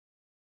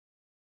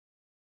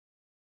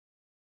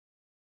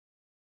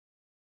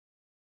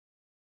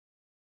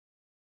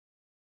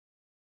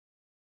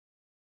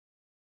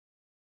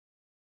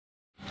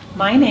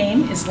My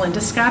name is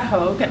Linda Scott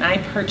Hogue, and I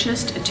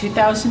purchased a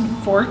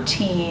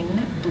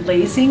 2014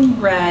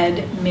 Blazing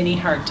Red Mini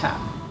Hardtop.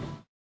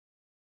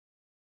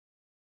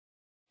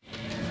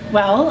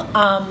 Well,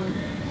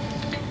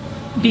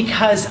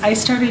 because I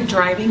started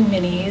driving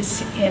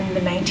minis in the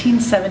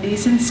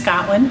 1970s in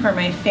Scotland, where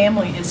my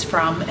family is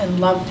from,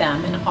 and loved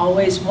them and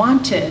always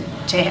wanted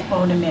to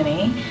own a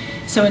Mini.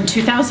 So in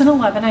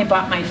 2011 I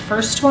bought my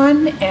first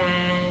one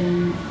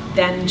and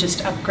then just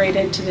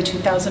upgraded to the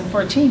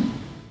 2014.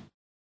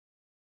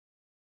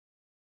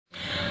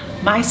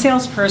 My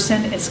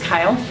salesperson is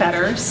Kyle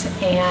Fetters,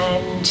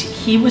 and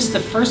he was the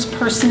first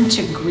person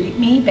to greet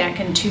me back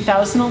in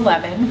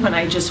 2011 when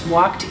I just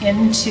walked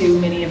into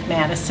Mini of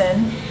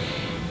Madison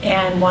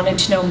and wanted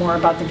to know more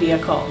about the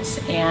vehicles.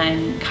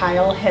 And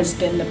Kyle has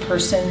been the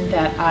person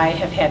that I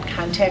have had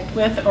contact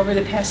with over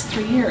the past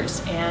 3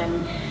 years,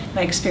 and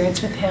my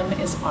experience with him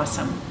is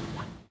awesome.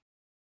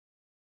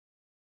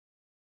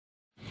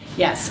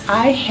 Yes,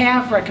 I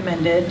have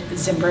recommended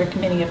Zimbrick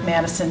MINI of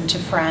Madison to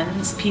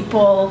friends.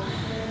 People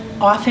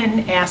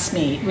often ask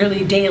me,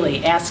 really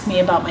daily, ask me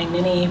about my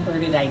Mini. Where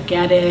did I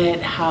get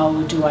it?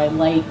 How do I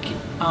like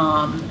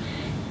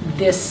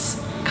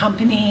this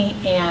company?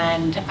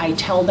 And I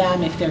tell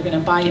them if they're going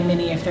to buy a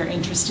Mini, if they're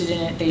interested in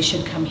it, they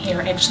should come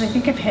here. Actually, I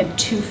think I've had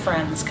 2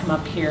 friends come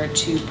up here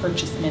to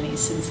purchase Minis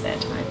since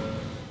that time.